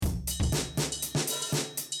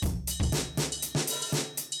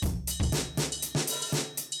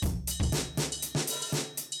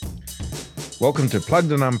Welcome to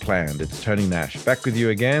Plugged and Unplanned. It's Tony Nash back with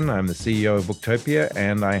you again. I'm the CEO of Booktopia,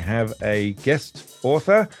 and I have a guest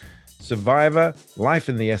author, survivor, life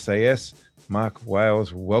in the SAS, Mark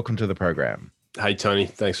Wales. Welcome to the program. Hey, Tony.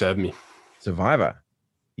 Thanks for having me. Survivor.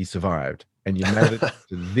 You survived, and you made it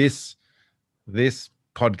to this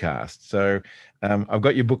podcast. So I've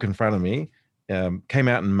got your book in front of me. Came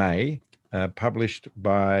out in May, published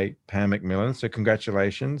by Pan Macmillan. So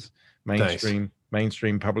congratulations,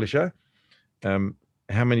 mainstream publisher.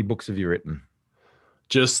 How many books have you written?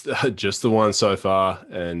 Just the one so far.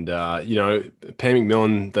 And, Pan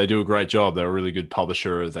Macmillan, they do a great job. They're a really good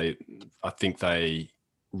publisher. I think they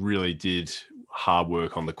really did hard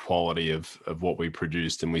work on the quality of what we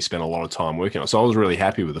produced, and we spent a lot of time working on it. So I was really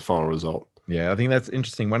happy with the final result. Yeah, I think that's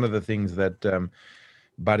interesting. One of the things that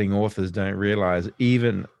budding authors don't realize,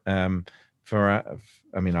 even I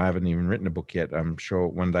haven't even written a book yet. I'm sure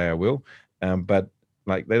one day I will. But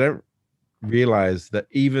like they don't realize that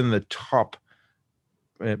even the top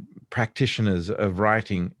practitioners of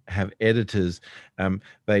writing have editors.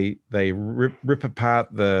 They rip apart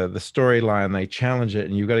the storyline, they challenge it,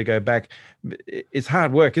 and you've got to go back. It's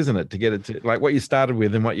hard work, isn't it, to get it to like what you started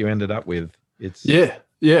with and what you ended up with. Yeah.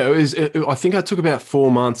 I think I took about 4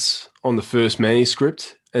 months on the first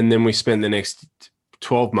manuscript, and then we spent the next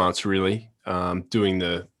 12 months really doing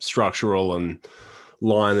the structural and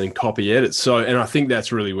line and copy edits. So, and I think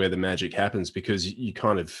that's really where the magic happens, because you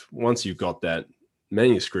kind of, once you've got that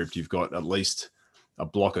manuscript, you've got at least a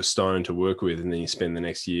block of stone to work with, and then you spend the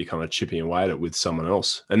next year kind of chipping away at it with someone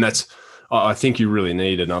else. And I think you really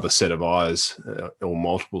need another set of eyes or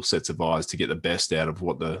multiple sets of eyes to get the best out of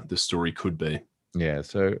what the story could be. Yeah.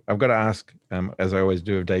 So I've got to ask, as I always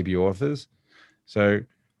do of debut authors. So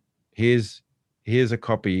here's a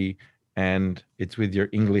copy, and it's with your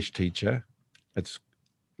English teacher. It's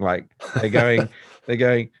like they're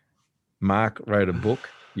going, Mark wrote a book.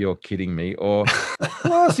 You're kidding me. Or, of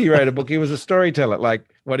course he wrote a book. He was a storyteller. Like,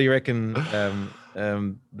 what do you reckon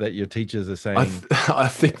that your teachers are saying? I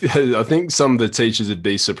think some of the teachers would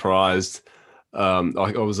be surprised. I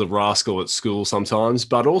was a rascal at school sometimes,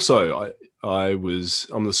 but also I'm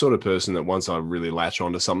the sort of person that once I really latch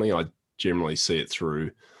onto something, I generally see it through.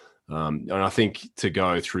 And I think to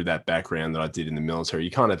go through that background that I did in the military, you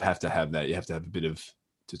kind of have to have that. You have to have a bit of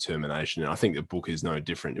determination. And I think the book is no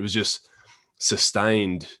different. It was just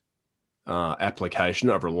sustained application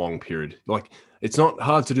over a long period. Like, it's not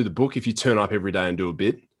hard to do the book if you turn up every day and do a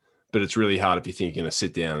bit, but it's really hard if you think you're going to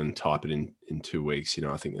sit down and type it in 2 weeks.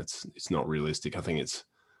 I think it's not realistic. I think it's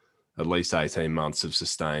at least 18 months of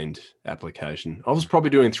sustained application. I was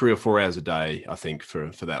probably doing 3 or 4 hours a day, I think, for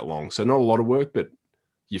that long. So not a lot of work, but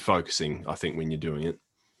you're focusing, I think, when you're doing it.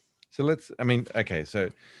 So so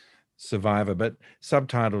Survivor, but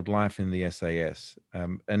subtitled Life in the SAS.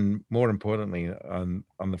 And more importantly, on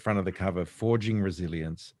the front of the cover, Forging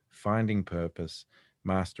Resilience, Finding Purpose,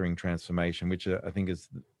 Mastering Transformation, which I think is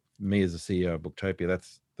me as a CEO of Booktopia.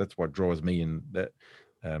 That's what draws me in, that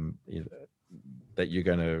you're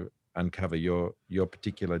going to uncover your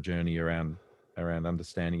particular journey around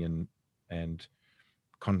understanding and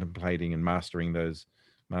contemplating and mastering those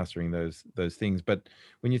things. But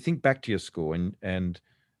when you think back to your school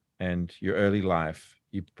and your early life,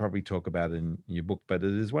 you probably talk about it in your book, but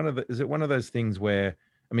is it one of those things where,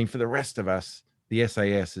 I mean, for the rest of us, the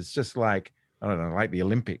SAS is just like, I don't know, like the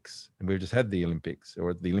Olympics, and we've just had the Olympics,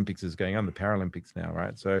 or the Olympics is going on, the Paralympics now,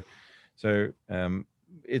 right? So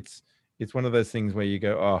it's one of those things where you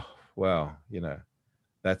go, oh, well,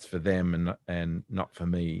 that's for them and not for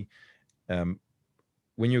me. When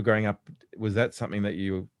you were growing up, was that something that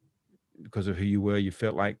you, because of who you were, you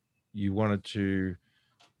felt like you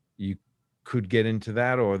could get into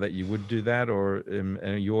that, or that you would do that, or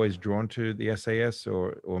are you always drawn to the SAS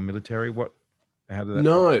or military? How did that?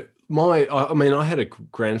 No, I had a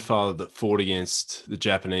grandfather that fought against the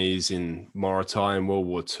Japanese in Morotai in World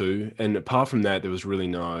War II. And apart from that, there was really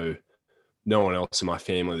no one else in my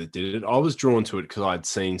family that did it. I was drawn to it because I'd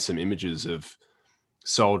seen some images of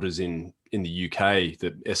soldiers in the UK,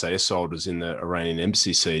 the SAS soldiers in the Iranian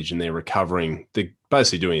embassy siege, and they're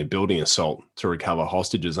basically doing a building assault to recover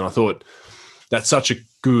hostages. And I thought that's such a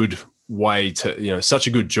good way to, such a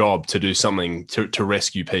good job to do something to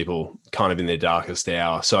rescue people kind of in their darkest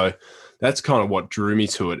hour. So that's kind of what drew me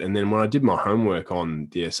to it. And then when I did my homework on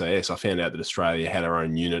the SAS, I found out that Australia had our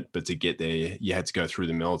own unit, but to get there, you had to go through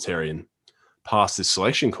the military and pass this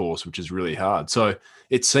selection course, which is really hard. So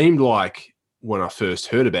it seemed like when I first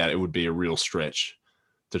heard about it, it would be a real stretch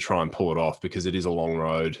to try and pull it off, because it is a long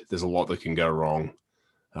road. There's a lot that can go wrong.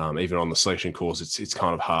 Even on the selection course, it's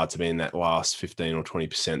kind of hard to be in that last 15 or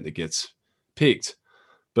 20% that gets picked.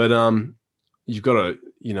 But you've got to,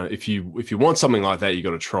 if you want something like that, you've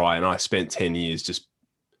got to try. And I spent 10 years just,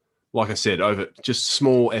 like I said, over just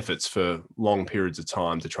small efforts for long periods of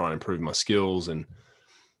time to try and improve my skills. And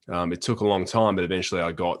it took a long time, but eventually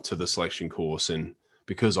I got to the selection course. And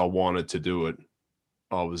because I wanted to do it,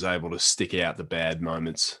 I was able to stick out the bad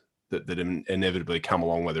moments that inevitably come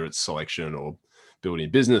along, whether it's selection or building a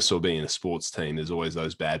business or being in a sports team. There's always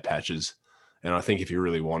those bad patches. And I think if you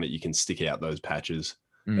really want it, you can stick out those patches.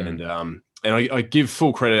 And I give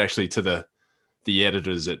full credit actually to the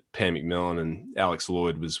editors at Pan Macmillan, and Alex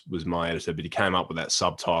Lloyd was my editor, but he came up with that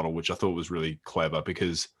subtitle, which I thought was really clever,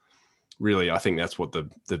 because really I think that's what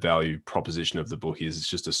the value proposition of the book is. It's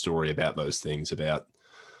just a story about those things, about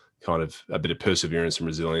kind of a bit of perseverance and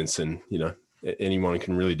resilience, and anyone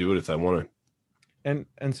can really do it if they want to.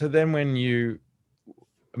 And so then when you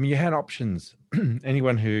had options.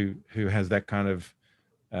 Anyone who has that kind of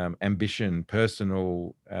ambition,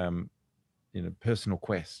 personal personal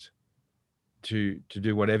quest to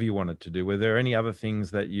do whatever you wanted to do. Were there any other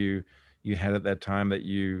things that you had at that time that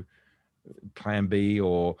you plan B,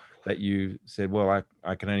 or that you said, well,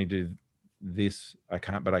 I can only do this, I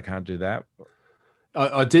can't do that?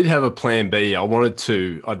 I did have a plan B.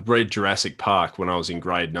 I'd read Jurassic Park when I was in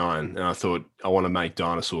grade 9, and I thought, I want to make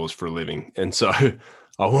dinosaurs for a living. And so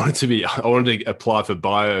I wanted to apply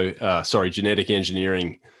for genetic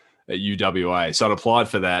engineering at UWA. So I'd applied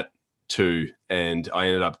for that too, and I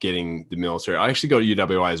ended up getting the military. I actually got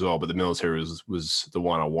UWA as well, but the military was the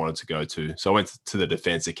one I wanted to go to. So I went to the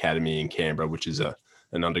Defence Academy in Canberra, which is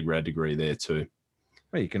an undergrad degree there too.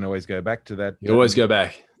 Well, you can always go back to that. You always go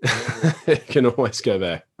back. You can always go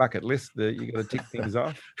back. Bucket list that you got to tick things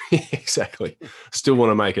off. Exactly. Still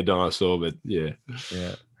want to make a dinosaur, but yeah.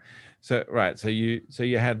 Yeah. So right. So you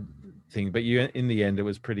had things, but you, in the end, it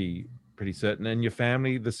was pretty certain. And your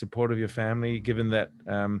family, the support of your family, given that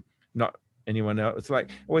not anyone else. It's like,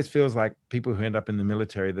 always feels like people who end up in the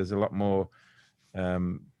military, there's a lot more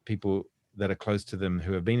people that are close to them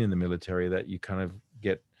who have been in the military, that you kind of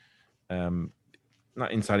get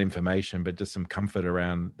not inside information, but just some comfort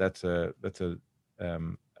around that's a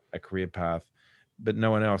career path, but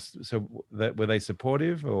no one else. So were they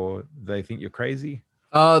supportive, or they think you're crazy?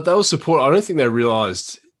 They were supportive. I don't think they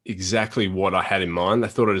realized exactly what I had in mind. They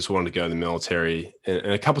thought I just wanted to go to the military. And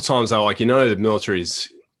a couple of times they were like, the military is,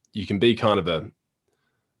 you can be kind of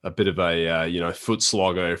a bit of a, foot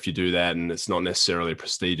slogger if you do that, and it's not necessarily a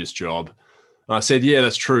prestigious job. And I said, yeah,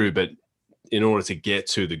 that's true. But in order to get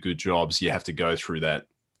to the good jobs, you have to go through that,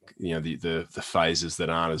 the phases that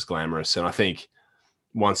aren't as glamorous. And I think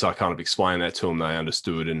once I kind of explained that to them, they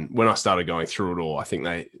understood. And when I started going through it all, I think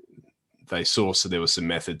they saw, so there was some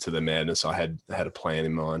method to the madness. I had a plan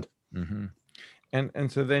in mind. Mm-hmm.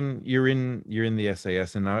 And so then you're in the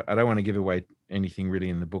SAS, and I don't want to give away anything really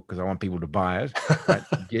in the book, because I want people to buy it. Right?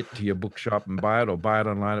 Get to your bookshop and buy it, or buy it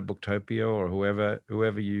online at Booktopia, or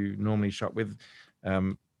whoever you normally shop with.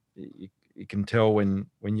 You can tell when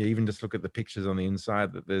you even just look at the pictures on the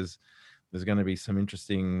inside that there's going to be some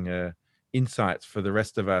interesting insights for the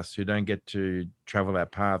rest of us who don't get to travel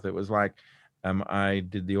that path. It was like, I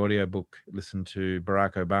did the audiobook, listened to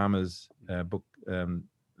Barack Obama's book,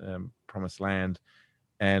 Promised Land.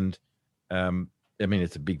 And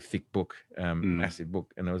it's a big, thick book, massive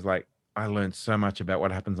book. And it was like, I learned so much about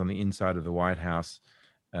what happens on the inside of the White House.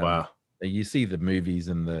 Wow. You see the movies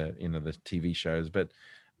and the TV shows, but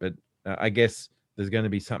I guess there's going to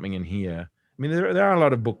be something in here. I mean, there are a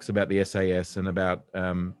lot of books about the SAS and about,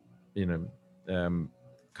 kind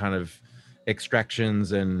of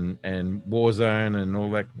extractions and war zone and all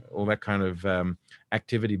that kind of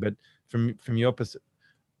activity. But from your perspective,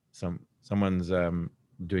 someone's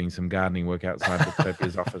doing some gardening work outside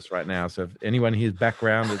Booktopia's office right now. So if anyone hears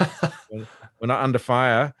background, we're not under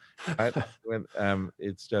fire. Right?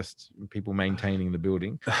 It's just people maintaining the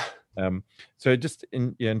building. So just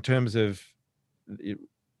in terms of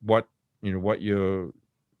what you're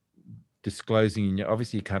disclosing,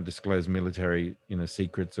 obviously you can't disclose military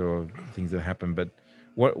secrets or things that happen, but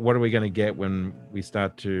what are we going to get when we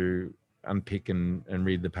start to unpick and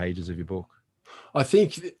read the pages of your book? I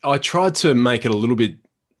think I tried to make it a little bit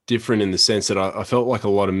different in the sense that I felt like a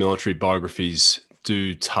lot of military biographies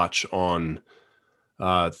do touch on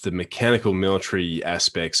the mechanical military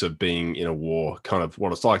aspects of being in a war, kind of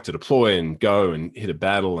what it's like to deploy and go and hit a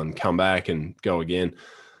battle and come back and go again.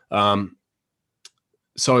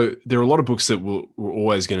 So there are a lot of books that were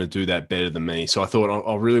always going to do that better than me. So I thought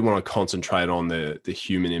I really want to concentrate on the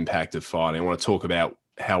human impact of fighting. I want to talk about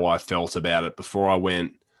how I felt about it before I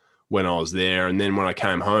went, when I was there, and then when I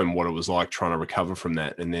came home, what it was like trying to recover from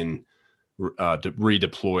that, and then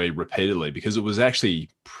redeploy repeatedly, because it was actually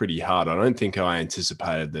pretty hard. I don't think I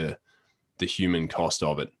anticipated the human cost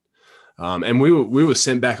of it. And we were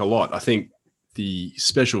sent back a lot. I think the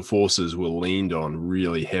special forces were leaned on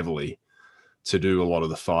really heavily to do a lot of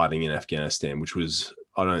the fighting in Afghanistan, which was,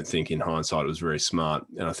 I don't think in hindsight, it was very smart.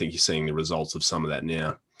 And I think you're seeing the results of some of that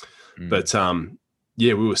now. But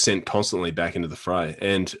yeah, we were sent constantly back into the fray,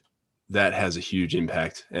 and that has a huge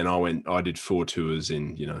impact. And I did 4 tours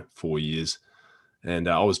in, 4 years, and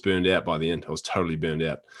I was burned out by the end. I was totally burned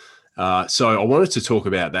out. So I wanted to talk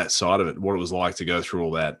about that side of it, what it was like to go through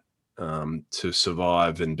all that, to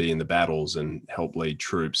survive and be in the battles and help lead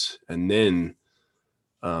troops, and then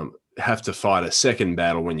have to fight a second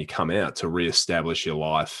battle when you come out to reestablish your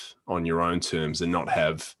life on your own terms and not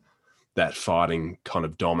have that fighting kind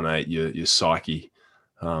of dominate your psyche,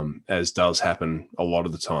 as does happen a lot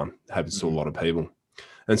of the time. It happens to a lot of people.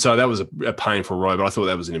 And so that was a painful road, but I thought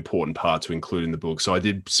that was an important part to include in the book. So I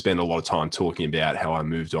did spend a lot of time talking about how I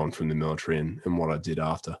moved on from the military and what I did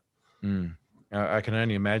after. I can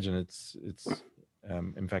only imagine it's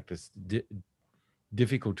in fact, it's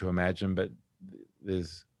difficult to imagine, but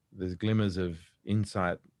there's glimmers of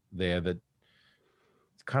insight there that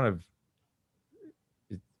it's kind of,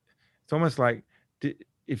 it's almost like,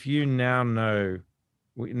 if you now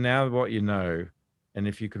what you know, and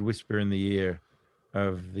if you could whisper in the ear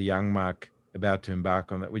of the young Mark about to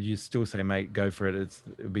embark on that, would you still say, mate, go for it?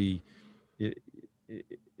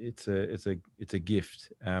 It's a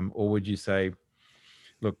gift, or would you say,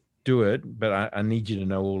 look, do it, but I need you to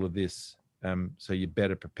know all of this, so you're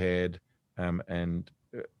better prepared, and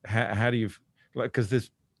how do you, like, because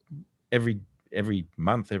there's every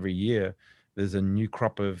month, every year, there's a new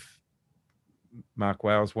crop of Mark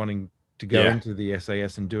Wales wanting to go into the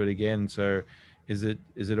SAS and do it again. So is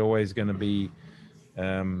it always going to be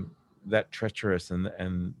that treacherous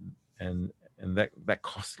and that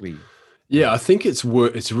costly? Yeah, I think it's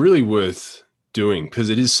really worth doing, because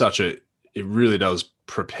it really does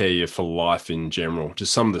prepare you for life in general.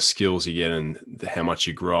 Just some of the skills you get and how much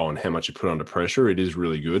you grow and how much you put under pressure, it is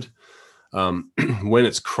really good. When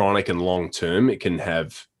it's chronic and long term, it can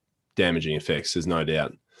have damaging effects, there's no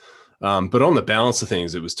doubt. But on the balance of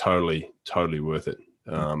things, it was totally worth it.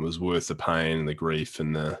 It was worth the pain and the grief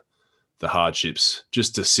and the hardships,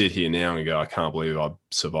 just to sit here now and go, I can't believe I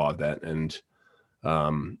survived that. And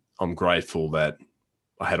I'm grateful that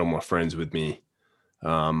I had all my friends with me.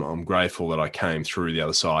 I'm grateful that I came through the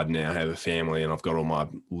other side. Now I have a family and I've got all my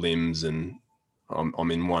limbs and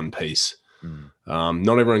I'm in one piece.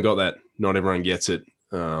 Not everyone got that. Not everyone gets it.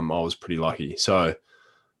 I was pretty lucky. So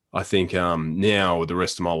I think now with the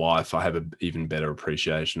rest of my life, I have an even better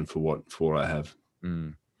appreciation for what I have.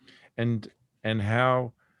 And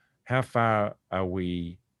how far are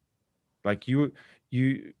we? Like you're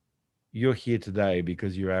here today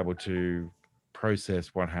because you're able to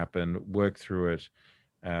process what happened, work through it,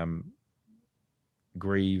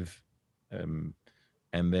 grieve, and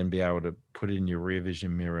then be able to put it in your rear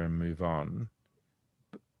vision mirror and move on.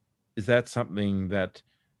 Is that something that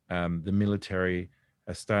the military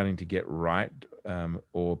are starting to get right,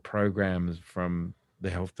 or programs from the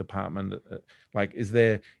health department? Like, is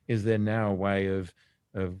there now a way of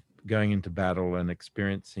going into battle and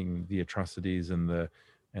experiencing the atrocities and the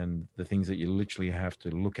things that you literally have to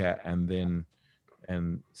look at and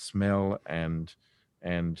smell and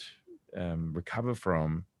recover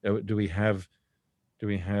from? Do we have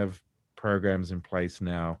programs in place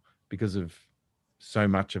now because of so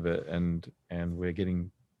much of it, and we're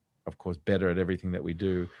getting, of course, better at everything that we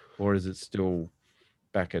do, or is it still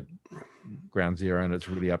back at ground zero and it's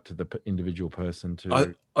really up to the individual person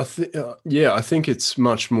to? I think it's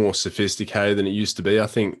much more sophisticated than it used to be. I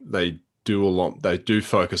think they do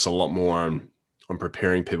focus a lot more on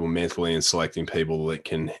preparing people mentally and selecting people that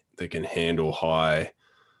can handle high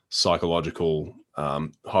levels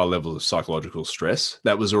of psychological stress.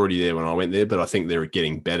 That was already there when I went there, but I think they're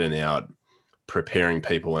getting better now at preparing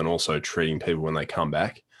people and also treating people when they come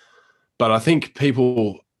back. But I think we've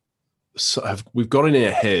got in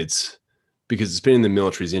our heads, because it's been in the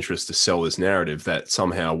military's interest to sell this narrative that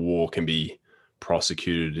somehow war can be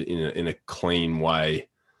prosecuted in a clean way,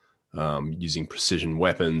 using precision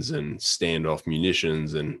weapons and standoff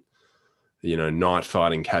munitions and night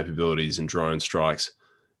fighting capabilities and drone strikes.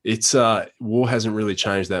 It's war hasn't really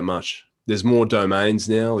changed that much. There's more domains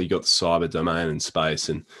now. You got the cyber domain and space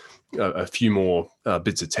and a few more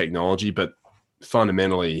bits of technology, but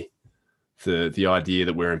fundamentally the idea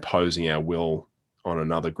that we're imposing our will on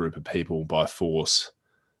another group of people by force,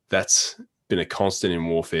 that's been a constant in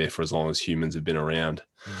warfare for as long as humans have been around.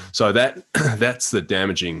 So that's the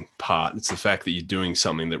damaging part. It's the fact that you're doing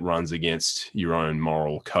something that runs against your own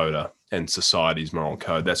moral coda and society's moral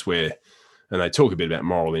code. That's where, and they talk a bit about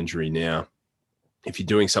moral injury now. If you're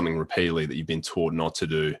doing something repeatedly that you've been taught not to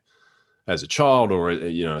do as a child, or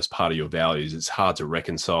as part of your values, it's hard to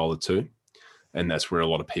reconcile the two, and that's where a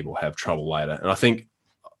lot of people have trouble later. And I think,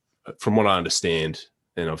 from what I understand,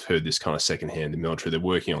 and I've heard this kind of secondhand in the military, they're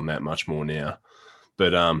working on that much more now.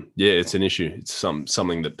 But it's an issue. It's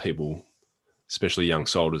something that people, especially young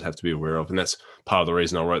soldiers, have to be aware of, and that's part of the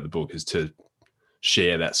reason I wrote the book, is to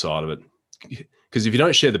share that side of it. Because if you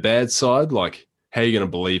don't share the bad side, like, how are you going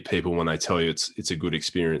to believe people when they tell you it's a good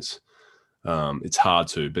experience? It's hard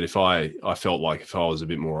to. But if I felt like if I was a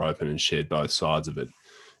bit more open and shared both sides of it,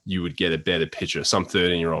 you would get a better picture. Some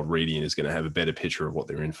 13-year-old reading is going to have a better picture of what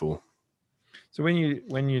they're in for. So when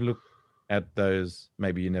you look at those,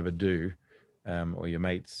 maybe you never do, or your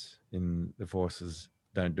mates in the forces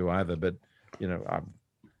don't do either, but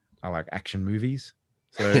I like action movies.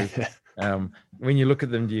 So when you look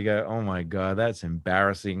at them, do you go, oh my God, that's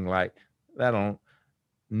embarrassing, like that'll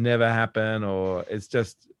never happen, or it's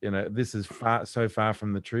just, this is so far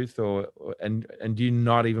from the truth, and do you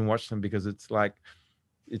not even watch them because it's like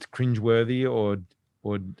it's cringeworthy, or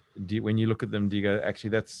do you, when you look at them, do you go,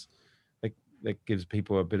 actually that's that gives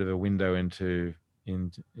people a bit of a window into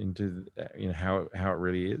how it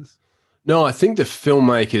really is? No, I think the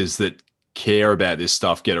filmmakers that care about this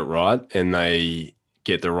stuff get it right, and they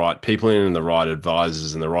get the right people in and the right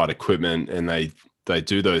advisors and the right equipment, and they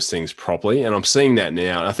do those things properly. And I'm seeing that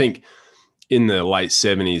now. And I think in the late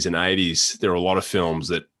 70s and 80s, there were a lot of films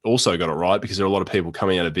that also got it right, because there are a lot of people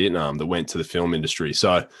coming out of Vietnam that went to the film industry.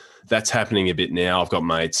 So that's happening a bit now. I've got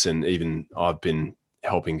mates, and even I've been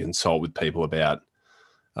helping consult with people about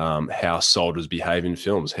how soldiers behave in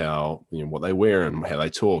films, how, what they wear and how they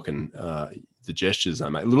talk, and the gestures they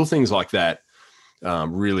make. Little things like that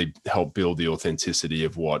really help build the authenticity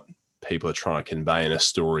of what people are trying to convey in a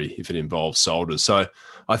story if it involves soldiers. So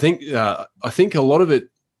I think a lot of it,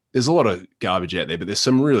 there's a lot of garbage out there, but there's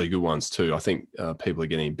some really good ones too. I think people are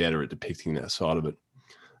getting better at depicting that side of it.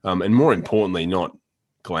 And more importantly, not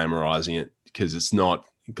glamorizing it, because it's not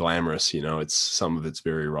glamorous, it's some of it's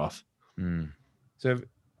very rough. So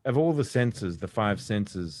of all the senses, the 5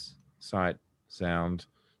 senses, sight, sound,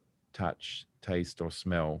 touch, taste, or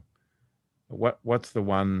smell, what's the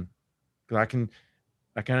one? Because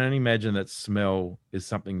I can only imagine that smell is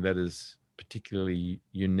something that is particularly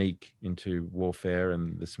unique into warfare,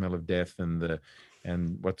 and the smell of death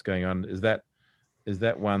and what's going on. Is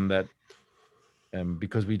that one that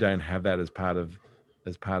because we don't have that as part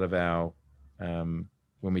of our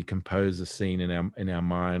when we compose a scene in our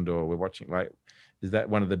mind, or we're watching, like, is that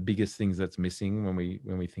one of the biggest things that's missing when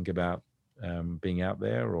we think about being out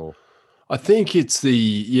there? Or I think it's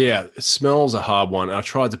smell's a hard one. I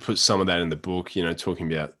tried to put some of that in the book,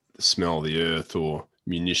 talking about the smell of the earth, or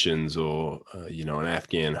munitions, or an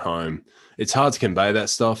Afghan home. It's hard to convey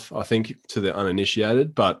that stuff, I think, to the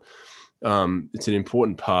uninitiated, but it's an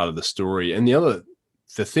important part of the story. And the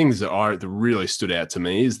things that really stood out to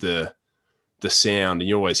me is the sound. And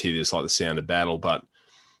you always hear this, like the sound of battle, but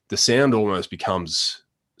the sound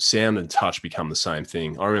sound and touch become the same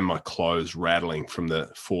thing. I remember my clothes rattling from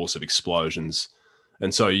the force of explosions.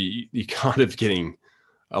 And so you're kind of getting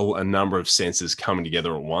a number of senses coming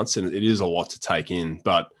together at once, and it is a lot to take in.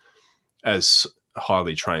 But as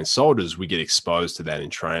highly trained soldiers, we get exposed to that in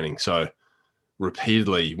training. So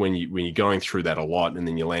repeatedly, when you're going through that a lot, and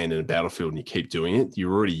then you land in a battlefield and you keep doing it,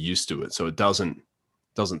 you're already used to it. So it doesn't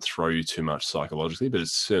throw you too much psychologically, but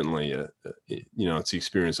it's certainly it's the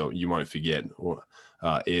experience that you won't forget. Or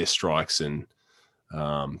air strikes and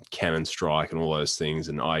cannon strike and all those things,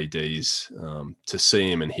 and IEDs, to see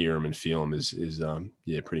them and hear them and feel them is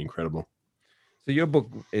pretty incredible. So your book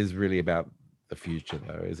is really about the future,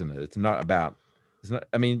 though, isn't it? It's not.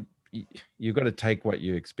 I mean, you've got to take what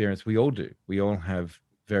you experience. We all do. We all have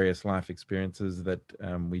various life experiences that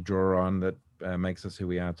we draw on, that makes us who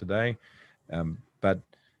we are today. But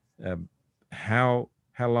how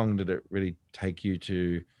long did it really take you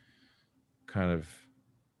to kind of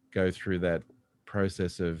go through that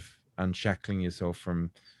process of unshackling yourself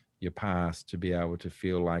from your past to be able to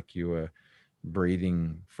feel like you were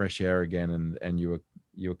breathing fresh air again, and you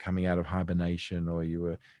were coming out of hibernation, or you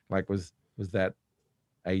were like, was that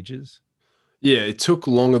ages? Yeah, it took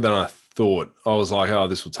longer than I thought. I was like, oh,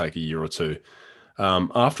 this will take a year or two.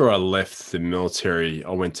 After I left the military,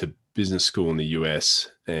 I went to business school in the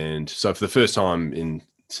US. And so for the first time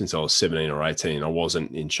since I was 17 or 18, I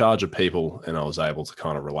wasn't in charge of people, and I was able to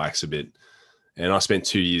kind of relax a bit And I spent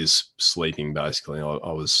 2 years sleeping, basically.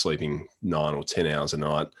 I was sleeping 9 or 10 hours a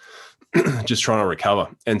night, just trying to recover.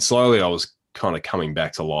 And slowly I was kind of coming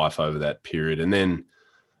back to life over that period. And then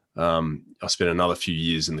I spent another few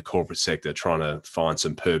years in the corporate sector trying to find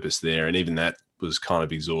some purpose there. And even that was kind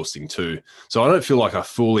of exhausting too. So I don't feel like I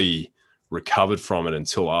fully recovered from it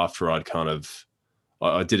until after I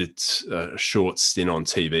did a short stint on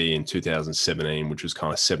TV in 2017, which was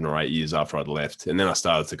kind of 7 or 8 years after I'd left. And then I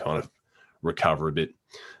started to kind of recover a bit.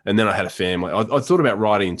 And then I had a family. I thought about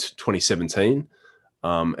writing in 2017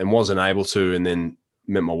 and wasn't able to, and then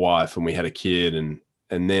met my wife and we had a kid. And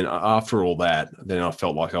then after all that, then I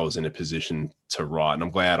felt like I was in a position to write. And I'm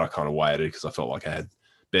glad I kind of waited because I felt like I had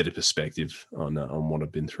better perspective on what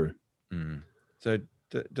I've been through. Mm. So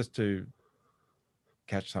just to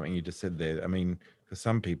catch something you just said there, I mean, for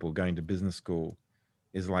some people, going to business school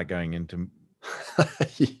is like going into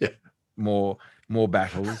more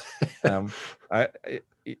battles.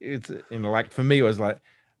 It's like for me, it was like,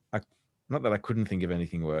 not that I couldn't think of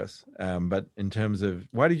anything worse, but in terms of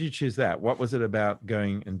why did you choose that? What was it about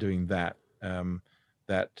going and doing that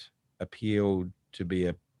that appealed to be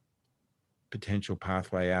a potential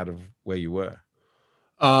pathway out of where you were?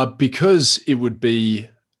 Because it would be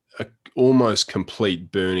a almost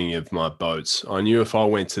complete burning of my boats. I knew if I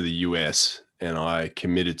went to the US and I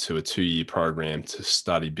committed to a 2-year program to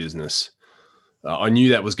study business, I knew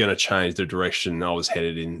that was going to change the direction I was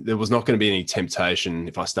headed in. There was not going to be any temptation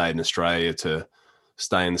if I stayed in Australia to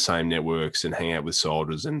stay in the same networks and hang out with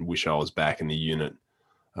soldiers and wish I was back in the unit.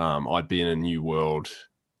 I'd be in a new world,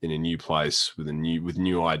 in a new place with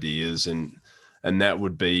new ideas, and that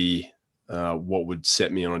would be what would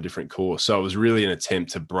set me on a different course. So it was really an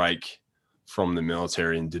attempt to break from the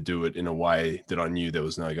military and to do it in a way that I knew there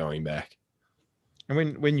was no going back.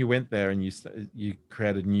 And when you went there and you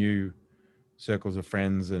created new circles of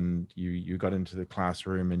friends and you got into the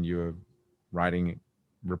classroom and you were writing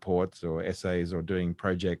reports or essays or doing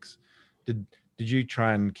projects, did you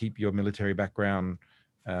try and keep your military background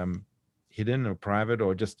hidden or private,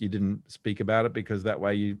 or just you didn't speak about it because that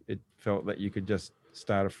way it felt that you could just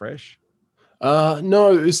start afresh?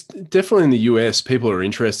 No, it's definitely in the US. People are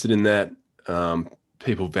interested in that.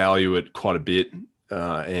 People value it quite a bit,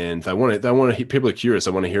 and they want to. People are curious.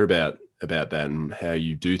 They want to hear about that and how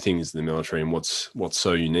you do things in the military and what's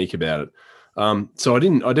so unique about it. So I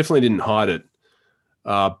definitely didn't hide it,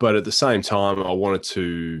 but at the same time, I wanted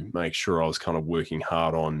to make sure I was kind of working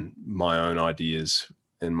hard on my own ideas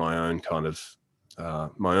and my own kind of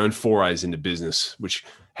my own forays into business, which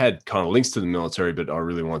had kind of links to the military, but I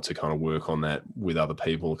really wanted to kind of work on that with other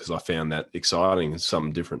people because I found that exciting and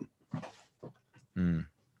something different. Mm.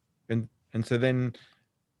 And so then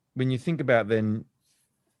when you think about then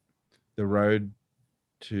the road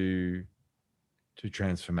to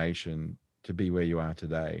transformation to be where you are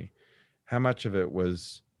today, how much of it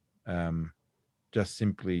was just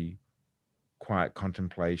simply quiet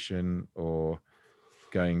contemplation or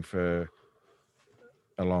going for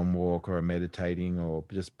a long walk or a meditating or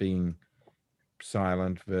just being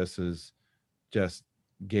silent versus just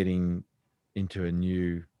getting into a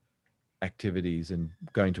new activities and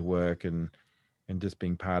going to work and just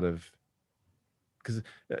being part of, because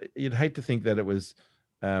you'd hate to think that it was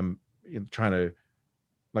trying to,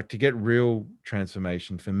 like, to get real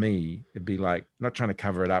transformation for me, it'd be like not trying to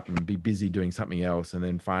cover it up and be busy doing something else. And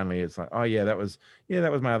then finally it's like, oh yeah, that was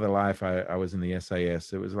my other life. I was in the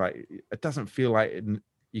SAS. It was like, it doesn't feel like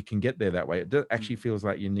you can get there that way. It actually feels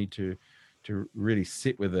like you need to really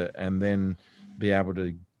sit with it and then be able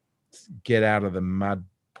to get out of the mud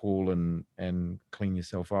pool and clean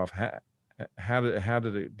yourself off. How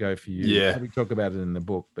did it go for you? Yeah, we talk about it in the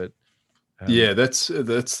book, but yeah, that's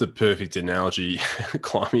the perfect analogy,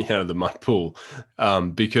 climbing out of the mud pool,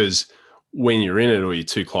 because when you're in it or you're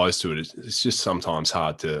too close to it, it's just sometimes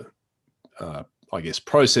hard to, I guess,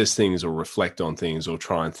 process things or reflect on things or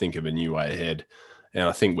try and think of a new way ahead. And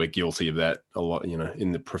I think we're guilty of that a lot,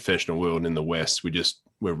 in the professional world and in the West.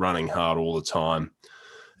 We're running hard all the time.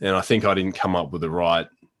 And I think I didn't come up with the right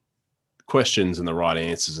questions and the right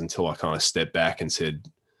answers until I kind of stepped back and said,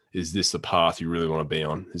 is this the path you really want to be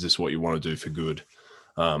on? Is this what you want to do for good?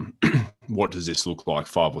 What does this look like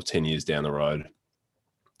 5 or 10 years down the road?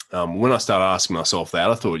 When I started asking myself that,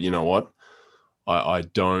 I thought, you know what? I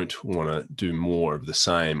don't want to do more of the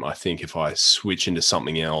same. I think if I switch into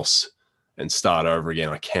something else and start over again,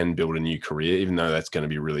 I can build a new career, even though that's going to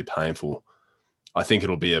be really painful. I think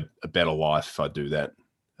it'll be a better life if I do that.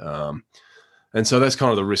 And so that's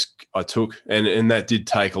kind of the risk I took. And that did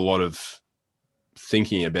take a lot of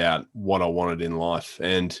thinking about what I wanted in life.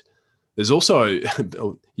 And there's also,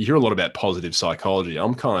 you hear a lot about positive psychology.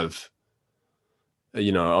 I'm kind of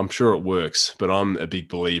I'm sure it works, but I'm a big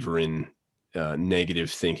believer in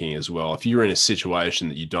negative thinking as well. If you're in a situation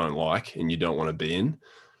that you don't like and you don't want to be in,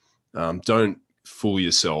 don't fool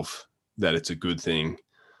yourself that it's a good thing.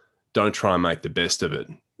 Don't try and make the best of it.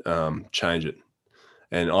 Change it.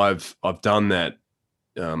 And I've done that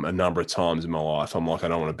a number of times in my life. I'm like, I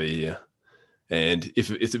don't want to be here. And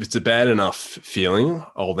if it's a bad enough feeling,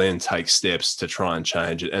 I'll then take steps to try and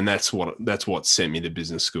change it. And that's what sent me to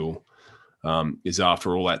business school. Is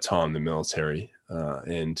after all that time in the military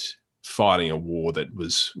and fighting a war that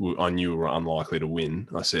I knew we were unlikely to win,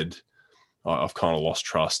 I said, I've kind of lost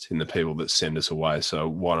trust in the people that send us away. So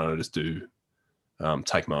why don't I just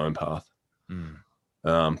take my own path?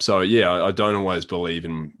 So yeah, I don't always believe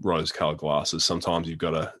in rose-colored glasses. Sometimes you've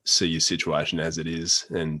got to see your situation as it is,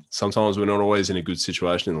 and sometimes we're not always in a good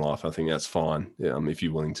situation in life. I think that's fine if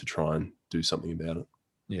you're willing to try and do something about it.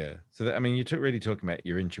 Yeah. So I mean, you're really talking about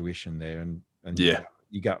your intuition there, and yeah,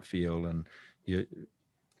 your gut feel, and you.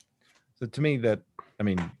 So to me, that, I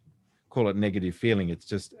mean, call it negative feeling. It's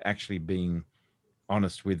just actually being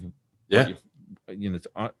honest with. It's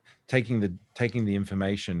taking the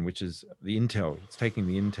information, which is the intel. It's taking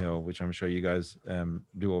the intel, which I'm sure you guys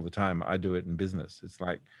do all the time. I do it in business. It's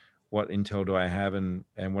like, what intel do I have, and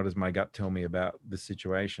what does my gut tell me about the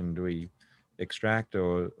situation? Do we extract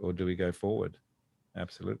or do we go forward?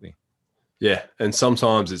 Absolutely. Yeah, and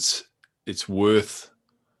sometimes it's worth,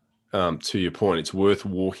 to your point, it's worth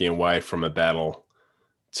walking away from a battle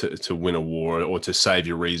to win a war, or to save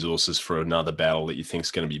your resources for another battle that you think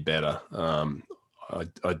is going to be better.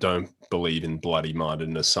 I don't believe in bloody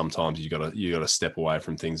mindedness. Sometimes you gotta step away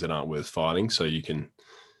from things that aren't worth fighting, so you can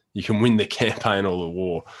win the campaign or the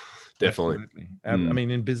war. Definitely. I mean,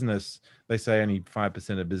 in business, they say only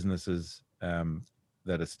 5% of businesses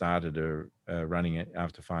that are started are running it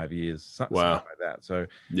after 5 years, something like that. So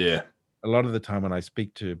yeah, a lot of the time when I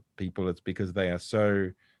speak to people, it's because they are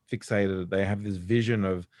so fixated. They have this vision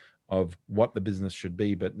of what the business should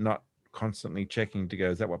be, but not constantly checking to go,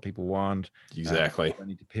 is that what people want? Exactly. I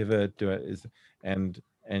need to pivot. And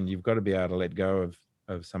you've got to be able to let go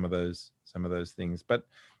of some of those things. But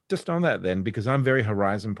just on that then, because I'm very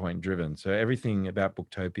horizon point driven, so everything about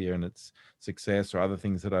Booktopia and its success or other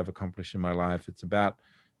things that I've accomplished in my life, it's about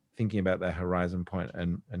thinking about that horizon point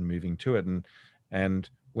and moving to it. And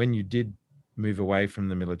when you did move away from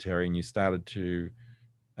the military and you started to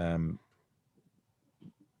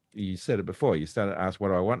you said it before, you started to ask, what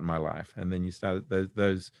do I want in my life? And then you started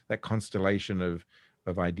that constellation of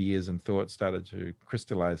ideas and thoughts started to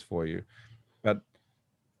crystallize for you. But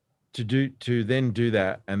to then do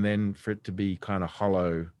that, and then for it to be kind of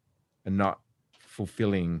hollow and not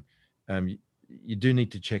fulfilling, you do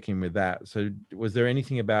need to check in with that. So was there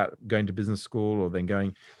anything about going to business school, or then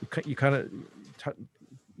going, you kind of,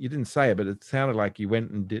 you didn't say it, but it sounded like you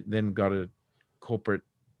went and then got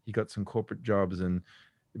you got some corporate jobs,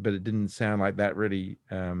 but it didn't sound like that really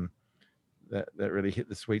that really hit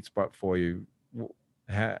the sweet spot for you.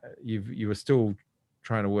 You were still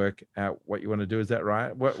trying to work out what you want to do. Is that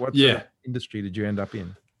right? What sort of industry did you end up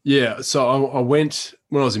in? Yeah, so I went,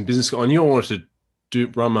 when I was in business school, I knew I wanted to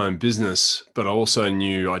run my own business, but I also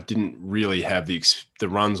knew I didn't really have the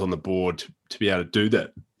runs on the board to be able to do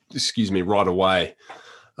that, right away.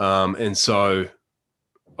 And so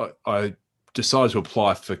I decided to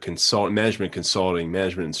apply for management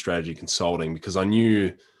and strategy consulting, because I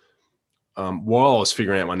knew while I was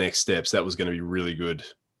figuring out my next steps, that was going to be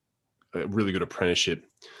a really good apprenticeship.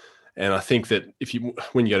 And I think that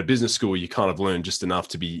when you go to business school, you kind of learn just enough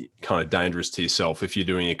to be kind of dangerous to yourself if you're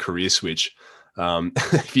doing a career switch,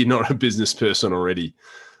 if you're not a business person already.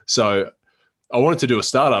 So I wanted to do a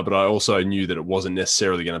startup, but I also knew that it wasn't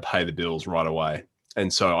necessarily going to pay the bills right away.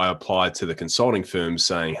 And so I applied to the consulting firms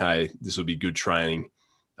saying, hey, this will be good training.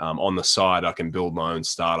 On the side, I can build my own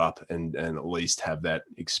startup and at least have that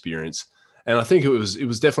experience. And I think it was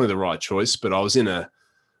definitely the right choice, but I was in it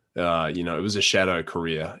was a shadow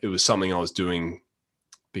career. It was something I was doing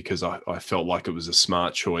because I felt like it was a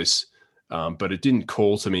smart choice, but it didn't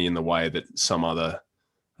call to me in the way that some other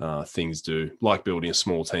things do, like building a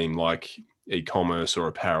small team, like e-commerce or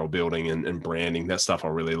apparel building and branding. That stuff I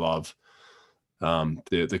really love.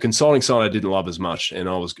 The consulting side I didn't love as much, and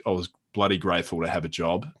I was bloody grateful to have a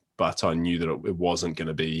job, but I knew that it wasn't going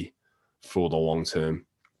to be for the long term.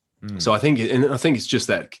 So I think it's just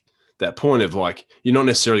that point of like, you're not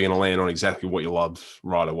necessarily going to land on exactly what you love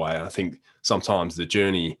right away. I think sometimes the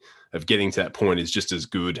journey of getting to that point is just as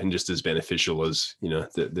good and just as beneficial as,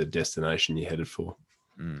 the destination you're headed for.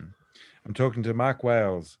 I'm talking to Mark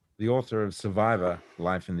Wales, the author of Survivor: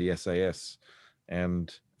 Life in the SAS.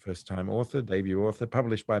 And first-time author, debut author,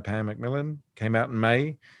 published by Pan Macmillan, came out in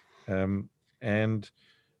May, and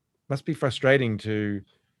must be frustrating to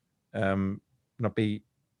not be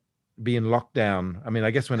in lockdown. I mean,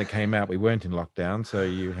 I guess when it came out, we weren't in lockdown, so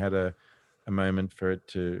you had a moment for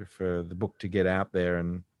the book to get out there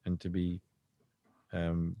and to be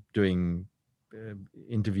doing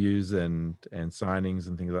interviews and signings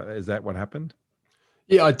and things like that. Is that what happened?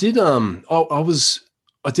 Yeah, I did.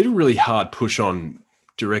 I did a really hard push on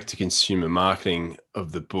direct to consumer marketing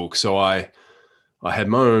of the book. So I had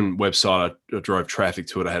my own website. I drove traffic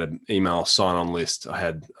to it. I had an email sign-on list. I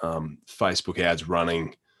had Facebook ads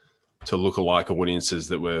running to lookalike audiences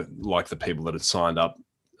that were like the people that had signed up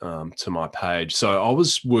to my page. So I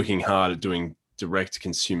was working hard at doing direct to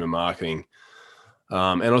consumer marketing.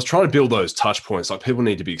 And I was trying to build those touch points. Like, people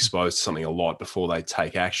need to be exposed to something a lot before they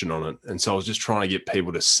take action on it. And so I was just trying to get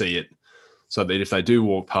people to see it, so that if they do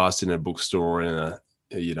walk past in a bookstore, in a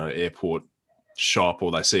airport shop,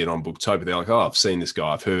 or they see it on Booktopia, they're like, oh, I've seen this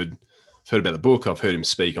guy. I've heard about the book. I've heard him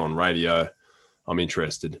speak on radio. I'm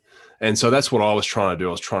interested. And so that's what I was trying to do.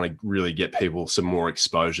 I was trying to really get people some more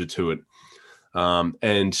exposure to it.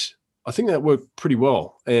 And I think that worked pretty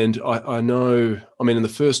well. And I know, I mean, in the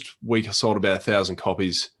first week, I sold about 1,000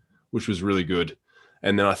 copies, which was really good.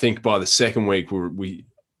 And then I think by the second week,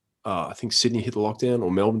 I think Sydney hit the lockdown,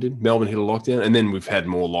 or Melbourne did. Melbourne hit a lockdown. And then we've had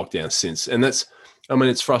more lockdowns since. And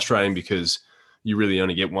it's frustrating, because you really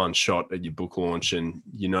only get one shot at your book launch, and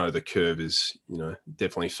the curve is,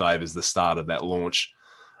 definitely favors the start of that launch.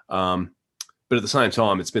 But at the same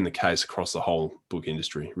time, it's been the case across the whole book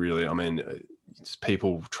industry, really. I mean, it's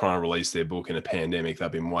people trying to release their book in a pandemic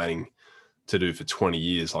they've been waiting to do for 20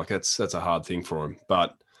 years. Like, that's a hard thing for them.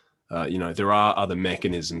 But, there are other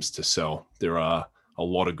mechanisms to sell. There are a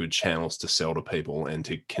lot of good channels to sell to people and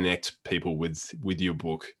to connect people with your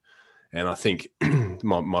book. And I think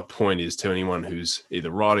my point is, to anyone who's either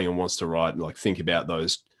writing or wants to write, like, think about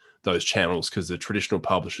those channels, because the traditional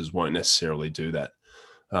publishers won't necessarily do that.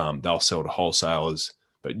 They'll sell to wholesalers,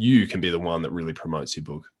 but you can be the one that really promotes your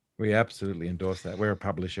book. We absolutely endorse that. We're a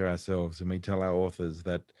publisher ourselves, and we tell our authors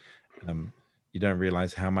that you don't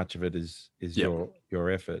realize how much of it is your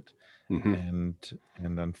effort. Mm-hmm.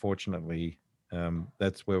 And unfortunately,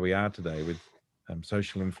 that's where we are today with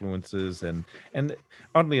social influencers. And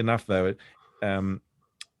oddly enough, though,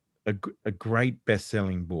 a great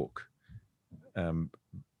best-selling book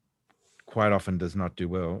quite often does not do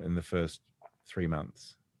well in the first 3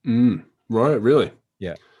 months. Right, really?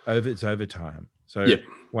 Yeah, it's over time. So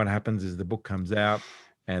what happens is the book comes out,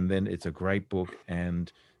 and then it's a great book,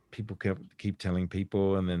 and people keep telling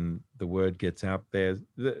people, and then the word gets out there.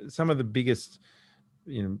 Some of the biggest,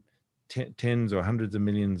 tens or hundreds of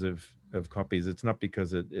millions of copies, it's not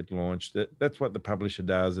because it launched. That's what the publisher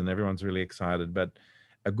does, and everyone's really excited. But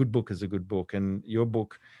a good book is a good book, and your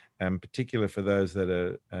book, particular for those that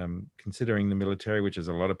are considering the military, which is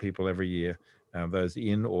a lot of people every year, those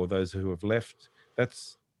in or those who have left,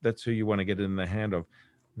 that's who you want to get in the hand of.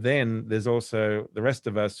 Then there's also the rest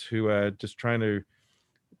of us who are just trying to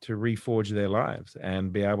reforge their lives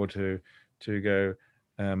and be able to go,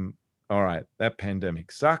 all right, that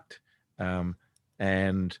pandemic sucked,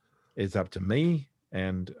 and it's up to me,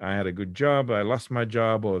 and I had a good job, I lost my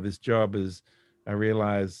job, or this job is, I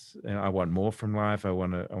realize I want more from life. I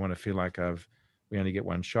want to feel like we only get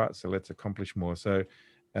one shot, so let's accomplish more. So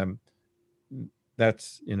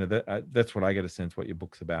that's that's what I get a sense what your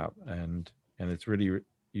book's about, and it's really,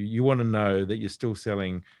 you want to know that you're still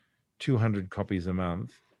selling 200 copies a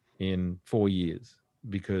month in 4 years,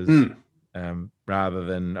 because rather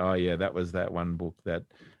than, oh yeah, that was that one book that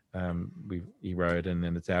he wrote and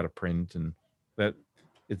then it's out of print, and that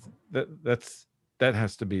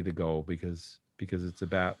has to be the goal, because it's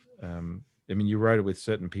about I mean, you wrote it with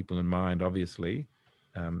certain people in mind, obviously,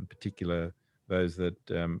 particular those that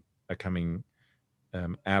are coming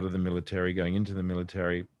out of the military, going into the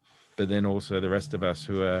military, but then also the rest of us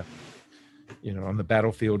who are, on the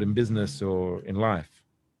battlefield, in business, or in life.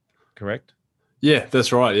 Correct? Yeah,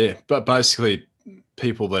 that's right. Yeah, but basically,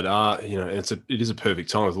 people that are, it is a perfect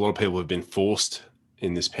time. A lot of people have been forced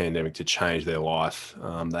in this pandemic to change their life.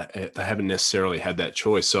 They haven't necessarily had that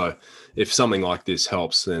choice. So if something like this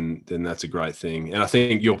helps, then that's a great thing. And I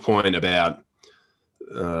think your point about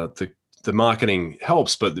the marketing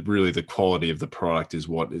helps, but really the quality of the product is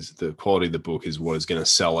the quality of the book is what is going to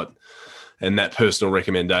sell it. And that personal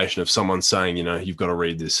recommendation of someone saying, you've got to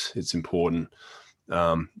read this, it's important.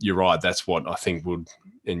 You're right. That's what I think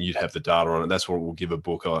and you'd have the data on it. That's what will give a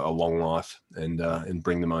book a long life and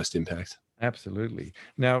bring the most impact. Absolutely.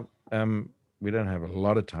 Now, we don't have a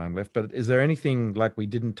lot of time left, but is there anything like we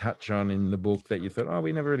didn't touch on in the book that you thought, oh,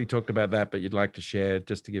 we never really talked about that, but you'd like to share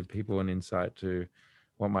just to give people an insight to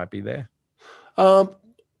what might be there?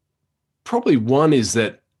 Probably one is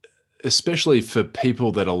that, especially for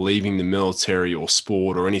people that are leaving the military or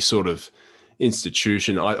sport or any sort of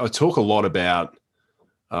institution, I talk a lot about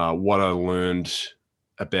what I learned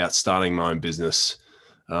about starting my own business.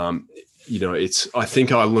 I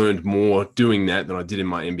think I learned more doing that than I did in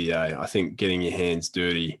my MBA. I think getting your hands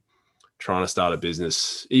dirty, trying to start a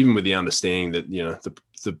business, even with the understanding that,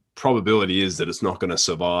 the probability is that it's not going to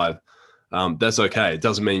survive. That's okay. It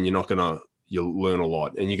doesn't mean you'll learn a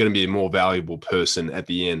lot, and you're going to be a more valuable person at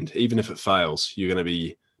the end. Even if it fails, you're going to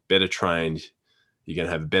be better trained. You're going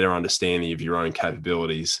to have a better understanding of your own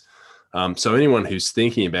capabilities. So anyone who's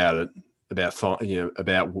thinking about it, about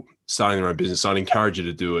starting their own business, I'd encourage you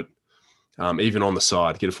to do it. Even on the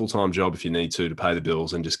side, get a full-time job if you need to pay the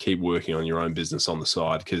bills, and just keep working on your own business on the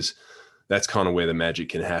side, because that's kind of where the magic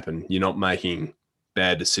can happen. You're not making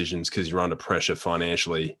bad decisions because you're under pressure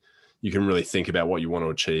financially. You can really think about what you want to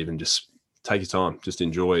achieve and just take your time. Just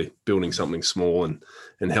enjoy building something small and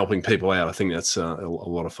helping people out. I think that's a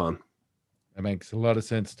lot of fun. It makes a lot of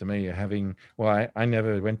sense to me. I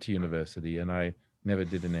never went to university, and I never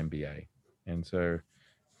did an MBA. And so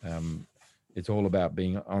it's all about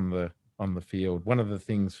being on the field. One of the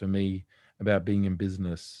things for me about being in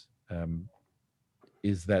business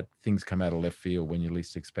is that things come out of left field when you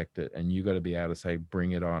least expect it, and you got to be able to say,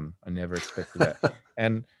 "Bring it on! I never expected that."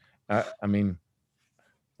 And I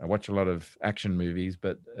watch a lot of action movies,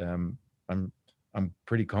 but I'm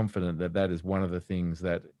pretty confident that is one of the things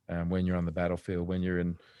that when you're on the battlefield, when you're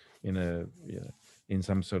in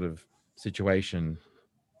some sort of situation,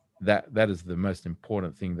 that is the most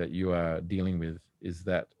important thing that you are dealing with, is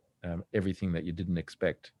that everything that you didn't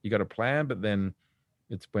expect. You got a plan, but then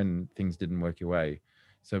it's when things didn't work your way.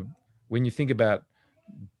 So when you think about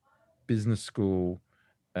business school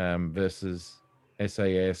versus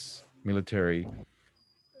SAS, military,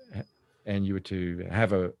 and you were to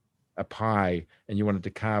have a pie and you wanted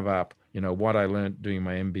to carve up, what I learned doing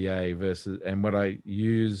my MBA versus, and what I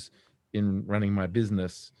use in running my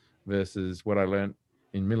business versus what I learned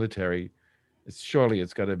in military, surely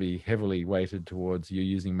it's got to be heavily weighted towards you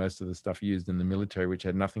using most of the stuff used in the military, which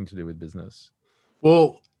had nothing to do with business.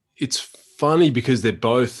 Well, it's funny because they're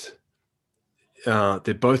both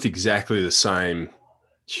exactly the same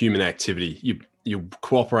human activity. You're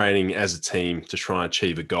cooperating as a team to try and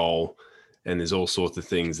achieve a goal, and there's all sorts of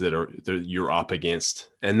things that you're up against.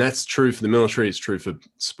 And that's true for the military. It's true for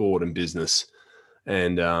sport and business.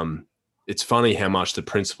 And it's funny how much the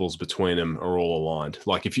principles between them are all aligned.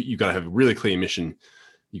 Like if you've got to have a really clear mission,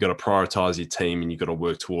 you've got to prioritize your team, and you've got to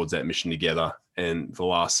work towards that mission together. And the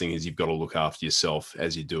last thing is you've got to look after yourself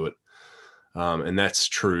as you do it. And that's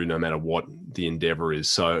true no matter what the endeavor is.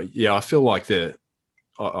 So yeah, I feel like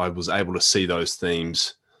I was able to see those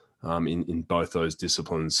themes in both those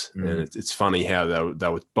disciplines. And it's funny how they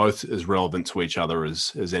were both as relevant to each other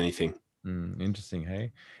as anything. Interesting,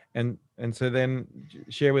 hey? And so then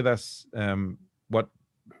share with us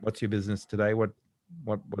what's your business today? What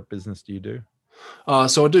business do you do?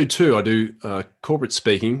 So I do two. I do corporate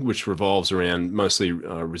speaking, which revolves around mostly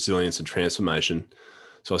resilience and transformation.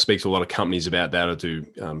 So I speak to a lot of companies about that. I do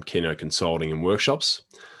keynote consulting and workshops.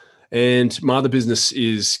 And my other business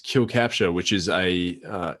is Kill Capture, which is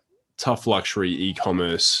a tough luxury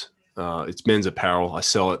e-commerce. It's men's apparel. I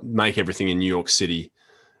sell it, make everything in New York City,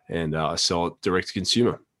 and I sell it direct to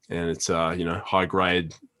consumer. And it's high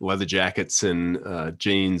grade leather jackets and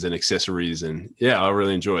jeans and accessories. And yeah, I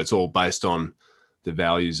really enjoy it. It's all based on the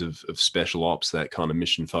values of special ops, that kind of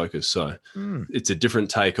mission focus. So it's a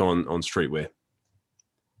different take on streetwear.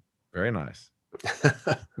 Very nice.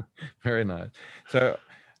 Very nice. So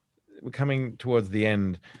we're coming towards the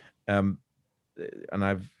end, and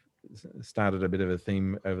I've started a bit of a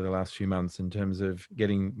theme over the last few months in terms of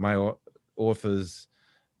getting my authors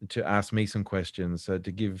to ask me some questions. So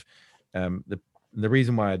to give the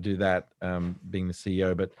reason why I do that, being the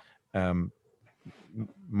CEO, but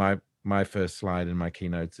my first slide in my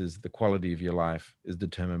keynotes is the quality of your life is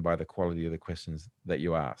determined by the quality of the questions that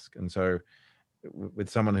you ask. And so with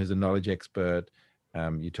someone who's a knowledge expert,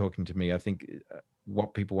 you're talking to me, I think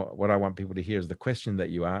what I want people to hear is the question that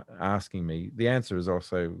you are asking me. The answer is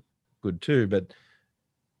also good too, but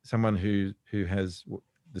someone who has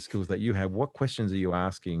the skills that you have, what questions are you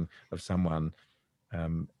asking of someone?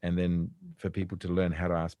 And then for people to learn how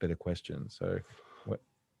to ask better questions. So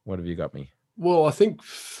what have you got me? Well, I think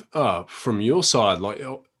from your side, like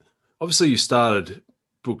obviously you started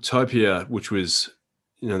Booktopia, which was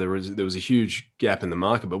there was a huge gap in the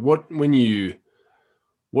market. But what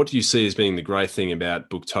do you see as being the great thing about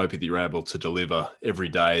Booktopia that you're able to deliver every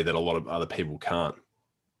day that a lot of other people can't?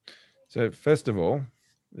 So first of all,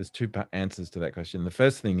 there's two answers to that question. The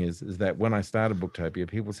first thing is that when I started Booktopia,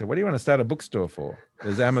 people said, "What do you want to start a bookstore for?"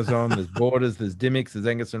 There's Amazon, there's Borders, there's Dymocks, there's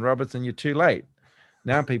Angus and Robertson. You're too late.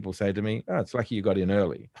 Now people say to me, "Oh, it's lucky you got in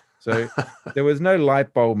early." So there was no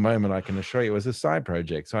light bulb moment, I can assure you. It was a side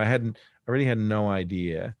project. So I really had no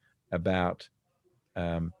idea about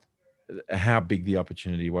how big the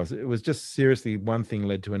opportunity was. It was just seriously one thing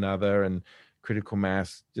led to another, and critical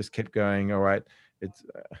mass just kept going. All right, it's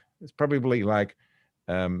probably like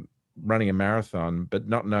running a marathon, but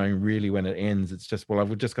not knowing really when it ends. It's just, well,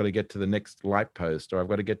 I've just got to get to the next light post, or I've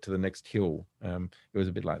got to get to the next hill. It was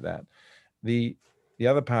a bit like that. The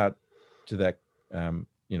other part to that,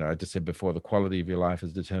 I just said before, the quality of your life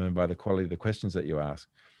is determined by the quality of the questions that you ask.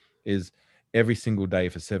 Is every single day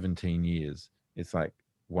for 17 years, it's like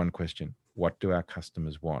one question: what do our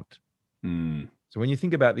customers want? So when you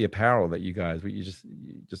think about the apparel that you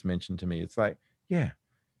just mentioned to me, it's like, yeah,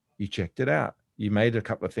 you checked it out. You made a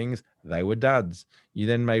couple of things, they were duds. You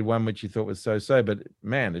then made one which you thought was so, but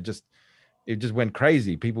man, it just went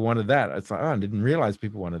crazy. People wanted that. It's like, oh, I didn't realize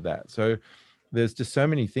people wanted that. So there's just so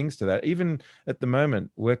many things to that. Even at the moment,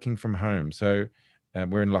 working from home. So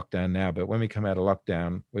we're in lockdown now, but when we come out of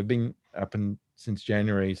lockdown, we've been up since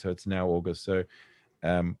January, so it's now August. So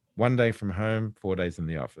 1 day from home, 4 days in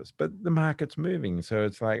the office. But the market's moving. So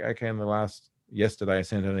it's like, okay, yesterday I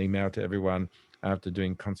sent an email to everyone after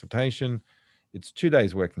doing consultation. It's 2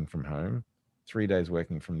 days working from home, 3 days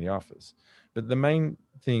working from the office. But the main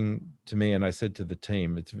thing to me, and I said to the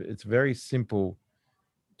team, it's very simple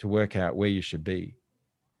to work out where you should be,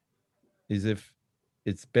 is if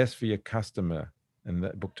it's best for your customer and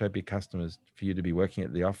the Booktopia customers for you to be working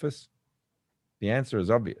at the office, the answer is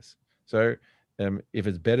obvious. So if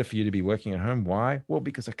it's better for you to be working at home, why? Well,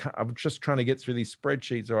 because I'm just trying to get through these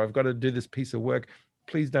spreadsheets, or I've got to do this piece of work.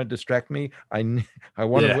 Please don't distract me. I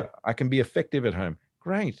want to. I can be effective at home.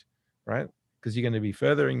 Great, right? Because you're going to be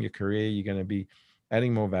furthering your career. You're going to be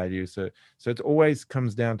adding more value. So it always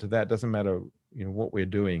comes down to that. Doesn't matter, what we're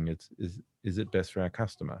doing. Is it best for our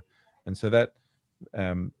customer? And so that's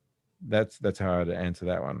how I'd answer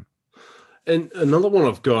that one. And another one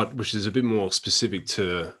I've got, which is a bit more specific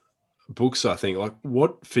to books, I think, like,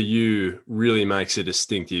 what for you really makes a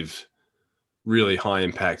distinctive, really high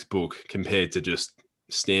impact book compared to just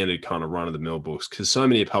standard kind of run of the mill books? Because so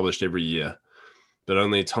many are published every year, but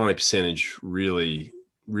only a tiny percentage really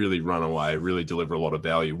run away, really deliver a lot of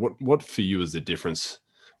value. What for you is the difference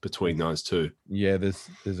between those two? Yeah, there's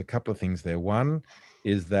a couple of things there. One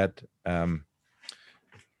is that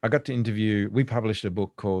I got to interview. We published a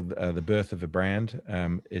book called The Birth of a Brand.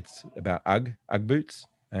 It's about UGG boots,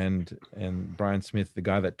 and Brian Smith, the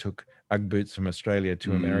guy that took UGG boots from Australia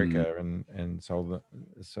to America and sold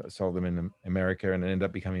them in America, and it ended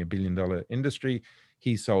up becoming $1 billion industry.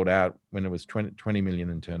 He sold out when it was 20 million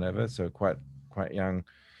in turnover, so quite young,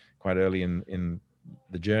 quite early in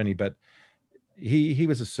the journey. But he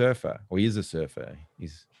was a surfer, or he is a surfer.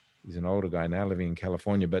 He's an older guy now living in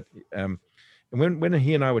California, but and when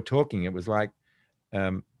he and I were talking, it was like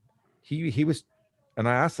he was, and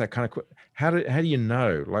I asked that kind of, how do you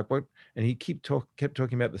know, like what? And he kept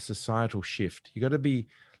talking about the societal shift. You got to be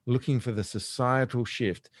looking for the societal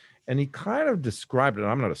shift, and he kind of described it.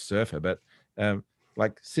 I'm not a surfer, but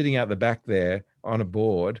like sitting out the back there on a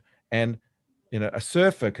board, and a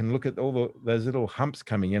surfer can look at all those little humps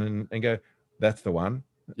coming in and go, "That's the one."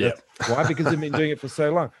 Yeah. Why? Because they've been doing it for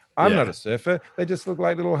so long. I'm not a surfer. They just look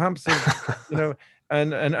like little humps of,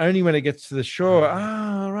 and only when it gets to the shore,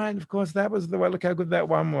 right, of course, that was the way. Look how good that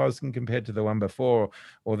one was compared to the one before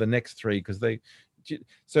or the next three, because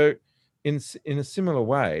so in a similar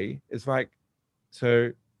way, it's like,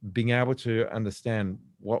 so being able to understand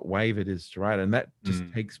what wave it is to ride, and that just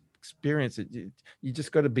takes experience. You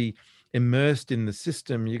just got to be immersed in the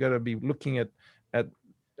system. You got to be looking at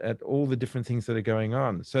all the different things that are going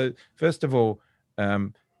on. So first of all,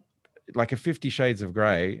 like a 50 Shades of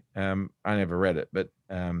Grey, I never read it, but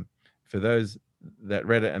for those that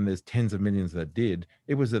read it, and there's tens of millions that did,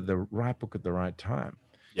 it was the right book at the right time.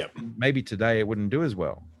 Yep. Maybe today it wouldn't do as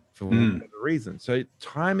well for whatever reason. So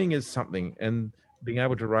timing is something, and being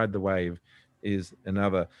able to ride the wave is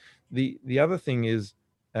another. The other thing is,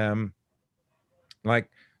 like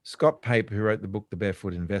Scott Pape, who wrote the book The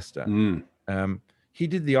Barefoot Investor, he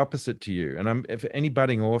did the opposite to you. And for any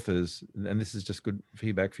budding authors, and this is just good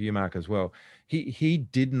feedback for you, Mark, as well, he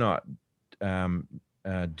did not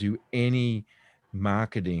do any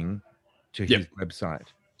marketing to his website.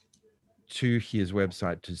 to his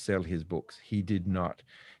website to sell his books. He did not.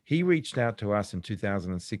 He reached out to us in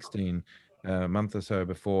 2016, a month or so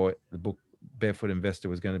before the book Barefoot Investor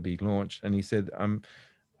was going to be launched, and he said, I'm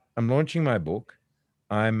launching my book.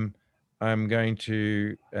 I'm going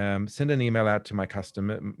to send an email out to my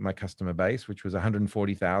customer base, which was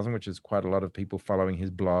 140,000, which is quite a lot of people following his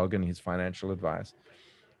blog and his financial advice.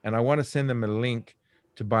 And I want to send them a link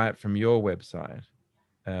to buy it from your website.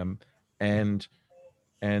 And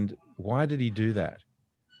why did he do that?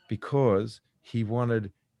 Because he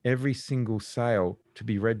wanted every single sale to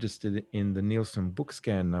be registered in the Nielsen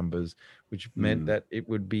BookScan numbers, which meant that it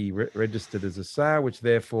would be registered as a sale, which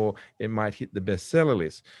therefore it might hit the bestseller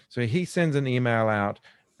list. So he sends an email out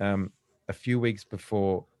a few weeks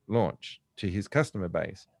before launch to his customer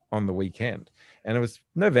base on the weekend, and it was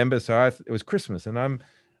November, so it was Christmas, and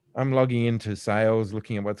I'm logging into sales,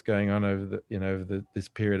 looking at what's going on over this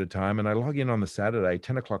period of time, and I log in on the Saturday,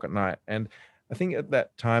 10 o'clock at night, and I think at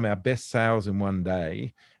that time, our best sales in one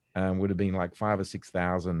day would have been like 5,000 or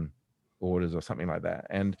 6,000 orders or something like that.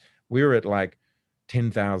 And we were at like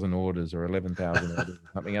 10,000 orders or 11,000 orders or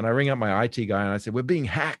something. And I ring up my IT guy and I said, we're being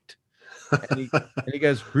hacked. And he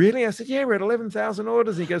goes, really? I said, yeah, we're at 11,000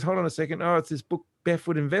 orders. And he goes, hold on a second. Oh, it's this book,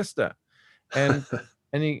 Barefoot Investor. And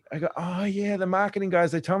I go, oh yeah, the marketing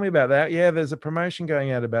guys, they told me about that. Yeah, there's a promotion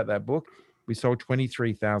going out about that book. We sold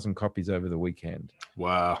 23,000 copies over the weekend.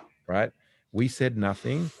 Wow. Right? We said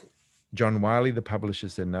nothing. John Wiley, the publisher,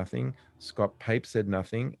 said nothing. Scott Pape said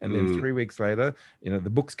nothing. And then 3 weeks later, the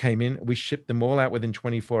books came in. We shipped them all out within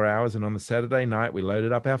 24 hours. And on the Saturday night, we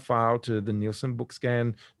loaded up our file to the Nielsen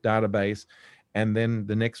BookScan database. And then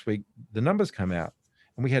the next week, the numbers come out.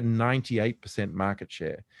 And we had 98% market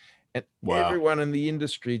share. And everyone in the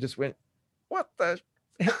industry just went, what the,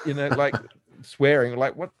 like swearing,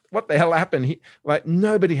 like what the hell happened? Like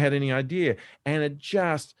nobody had any idea. And it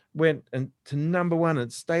just went to number one.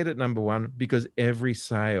 It stayed at number one because every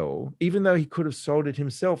sale, even though he could have sold it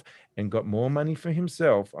himself and got more money for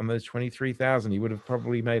himself on those 23,000, he would have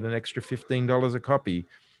probably made an extra $15 a copy,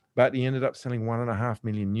 but he ended up selling 1.5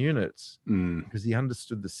 million units because he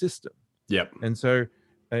understood the system. Yep. And so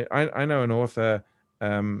I know an author,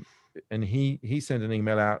 and he sent an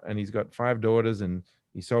email out, and he's got 5 daughters, and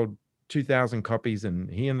he sold 2,000 copies, and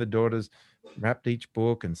he and the daughters wrapped each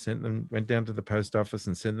book and went down to the post office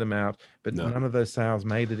and sent them out. But none of those sales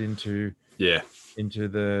made it into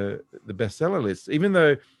the bestseller list. Even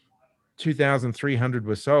though 2,300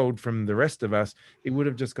 were sold from the rest of us, it would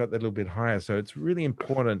have just got that little bit higher. So it's really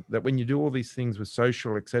important that when you do all these things with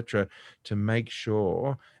social, etc., to make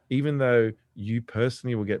sure, even though you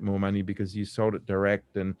personally will get more money because you sold it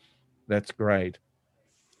direct, and that's great.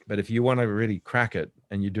 But if you want to really crack it,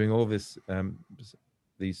 and you're doing all this,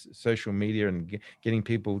 these social media and getting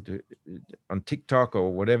people on TikTok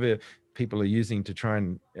or whatever people are using to try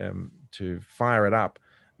and to fire it up,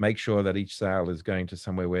 make sure that each sale is going to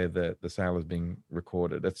somewhere where the sale is being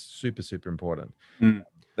recorded. That's super, super important.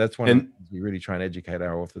 That's one of the things we really try and educate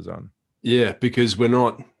our authors on. Yeah, because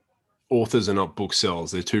authors are not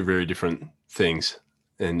booksellers. They're two very different things.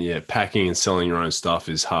 And yeah, packing and selling your own stuff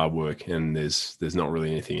is hard work, and there's not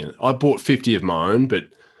really anything in it. I bought 50 of my own, but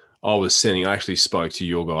I actually spoke to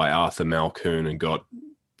your guy, Arthur Malcoon, and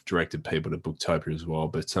directed people to Booktopia as well.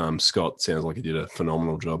 But Scott sounds like he did a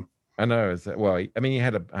phenomenal job. I know. Well, I mean, he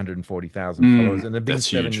had 140,000 followers, and it'd been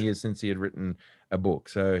 7 years since he had written a book.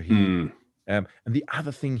 So he, and the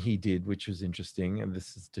other thing he did, which was interesting, and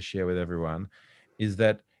this is to share with everyone, is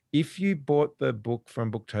that if you bought the book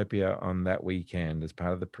from Booktopia on that weekend as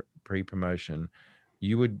part of the pre-promotion,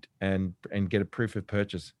 you would and get a proof of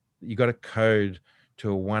purchase. You got a code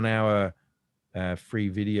to a 1-hour free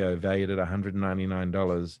video valued at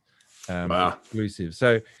 $199 exclusive.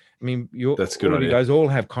 So, I mean, that's good. You guys all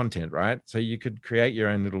have content, right? So you could create your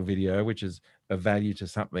own little video, which is of value to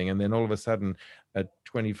something, and then all of a sudden, a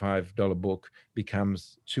 $25 book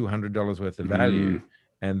becomes $200 worth of value,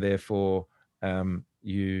 and therefore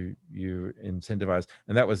you incentivize.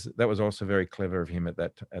 And that was also very clever of him at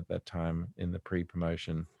that time in the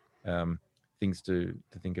pre-promotion. Things to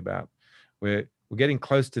think about. We're getting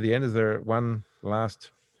close to the end. Is there one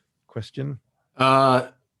last question?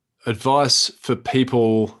 Advice for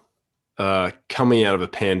people coming out of a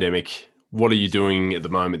pandemic. What are you doing at the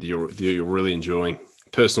moment that you're really enjoying?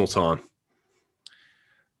 Personal time.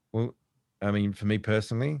 Well, I mean, for me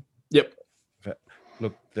personally, yep.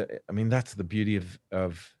 Look, I mean, that's the beauty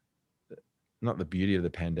of not the beauty of the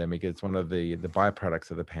pandemic. It's one of the byproducts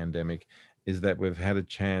of the pandemic, is that we've had a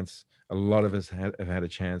chance. A lot of us have had a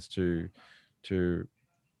chance to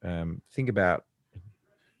think about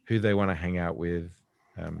who they want to hang out with,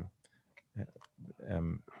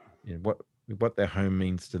 what their home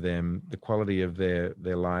means to them, the quality of their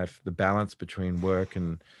life, the balance between work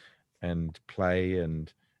and play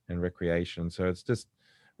and recreation. So it's just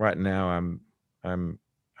right now I'm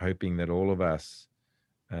hoping that all of us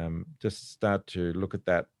just start to look at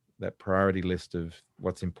that priority list of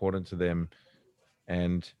what's important to them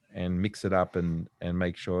and mix it up and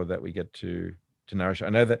make sure that we get to nourish. I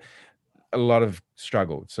know that a lot of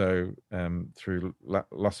struggled, so through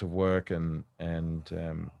loss of work and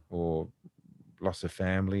or loss of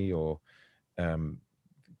family or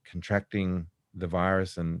contracting the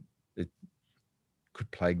virus, and it could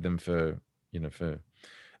plague them for the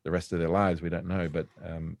rest of their lives. We don't know, but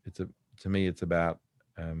to me it's about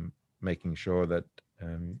making sure that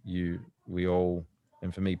we all,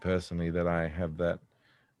 and for me personally, that I have that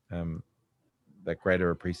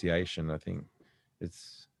greater appreciation. I think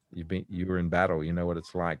you were in battle, you know what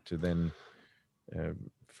it's like to then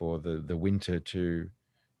for the winter to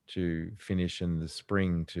finish and the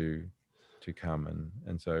spring to come,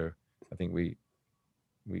 and so I think we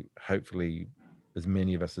hopefully, as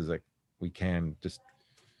many of us as we can, just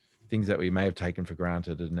things that we may have taken for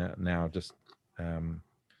granted are now just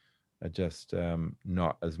are just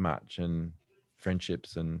not as much, and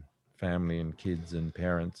friendships and family and kids and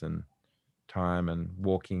parents and time and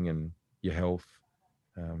walking and your health,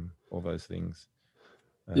 all those things.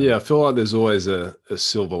 Yeah, I feel like there's always a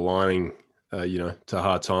silver lining, to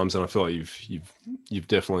hard times, and I feel like you've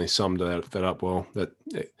definitely summed that up well. That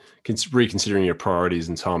reconsidering your priorities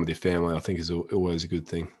and time with your family, I think, is always a good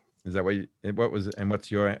thing. Is that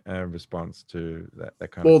what's your response to that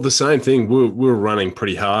kind of? Well, the same thing. We're running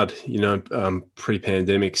pretty hard,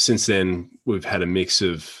 pre-pandemic. Since then, we've had a mix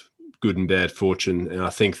of good and bad fortune, and I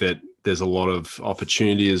think that there's a lot of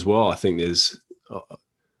opportunity as well. I think it's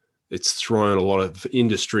thrown a lot of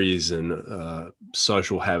industries and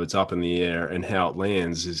social habits up in the air, and how it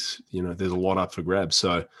lands is, there's a lot up for grabs.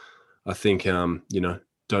 So I think,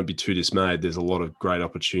 don't be too dismayed. There's a lot of great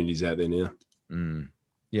opportunities out there now.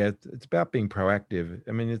 Yeah, it's about being proactive.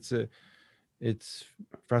 I mean, it's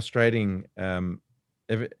frustrating.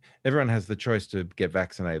 Everyone has the choice to get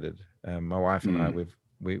vaccinated. My wife and I,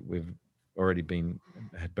 we've already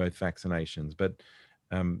had both vaccinations, but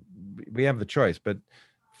we have the choice. But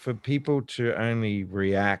for people to only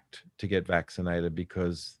react to get vaccinated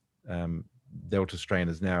because Delta strain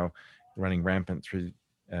is now running rampant through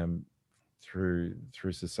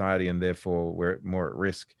society, and therefore we're more at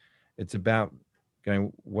risk. It's about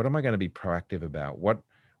going, what am I going to be proactive about? What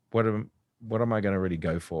am I going to really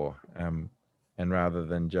go for? And rather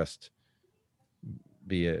than just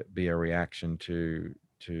be a reaction to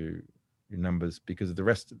numbers, because the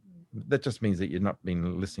rest, that just means that you're not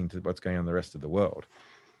been listening to what's going on in the rest of the world.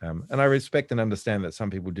 And I respect and understand that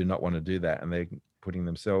some people do not want to do that, and they're putting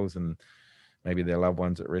themselves and maybe their loved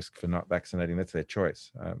ones at risk for not vaccinating. That's their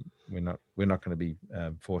choice. We're not going to be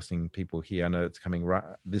forcing people here. I know it's coming right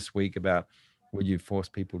this week about, would you force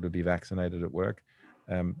people to be vaccinated at work?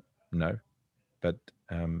 No, but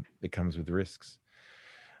it comes with risks.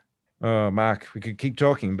 Oh, Mark, we could keep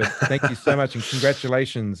talking, but thank you so much, and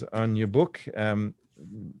congratulations on your book.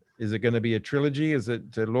 Is it going to be a trilogy? Is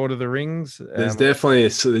it Lord of the Rings? There's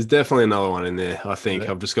definitely another one in there. I think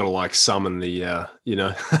I've just got to summon the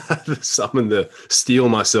summon the steel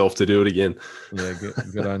myself to do it again. Yeah,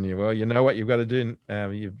 good on you. Well, you know what you've got to do.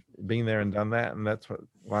 You've been there and done that, and that's what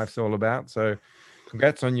life's all about. So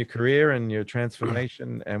congrats on your career and your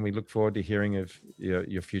transformation, and we look forward to hearing of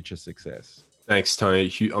your future success. Thanks,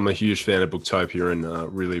 Tony. I'm a huge fan of Booktopia, and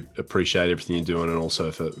really appreciate everything you're doing, and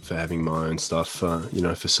also for having my own stuff, for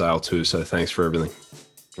sale too. So thanks for everything.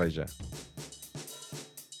 Pleasure.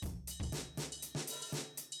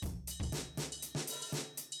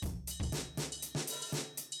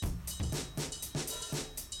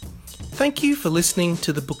 Thank you for listening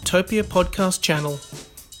to the Booktopia podcast channel.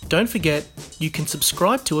 Don't forget, you can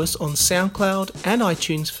subscribe to us on SoundCloud and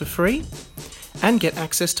iTunes for free, and get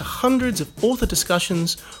access to hundreds of author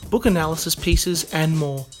discussions, book analysis pieces, and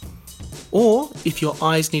more. Or, if your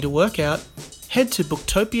eyes need a workout, head to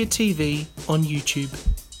Booktopia TV on YouTube.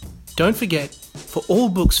 Don't forget, for all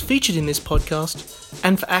books featured in this podcast,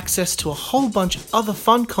 and for access to a whole bunch of other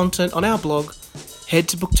fun content on our blog, head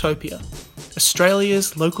to Booktopia,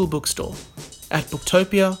 Australia's local bookstore, at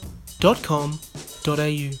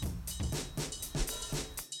booktopia.com.au.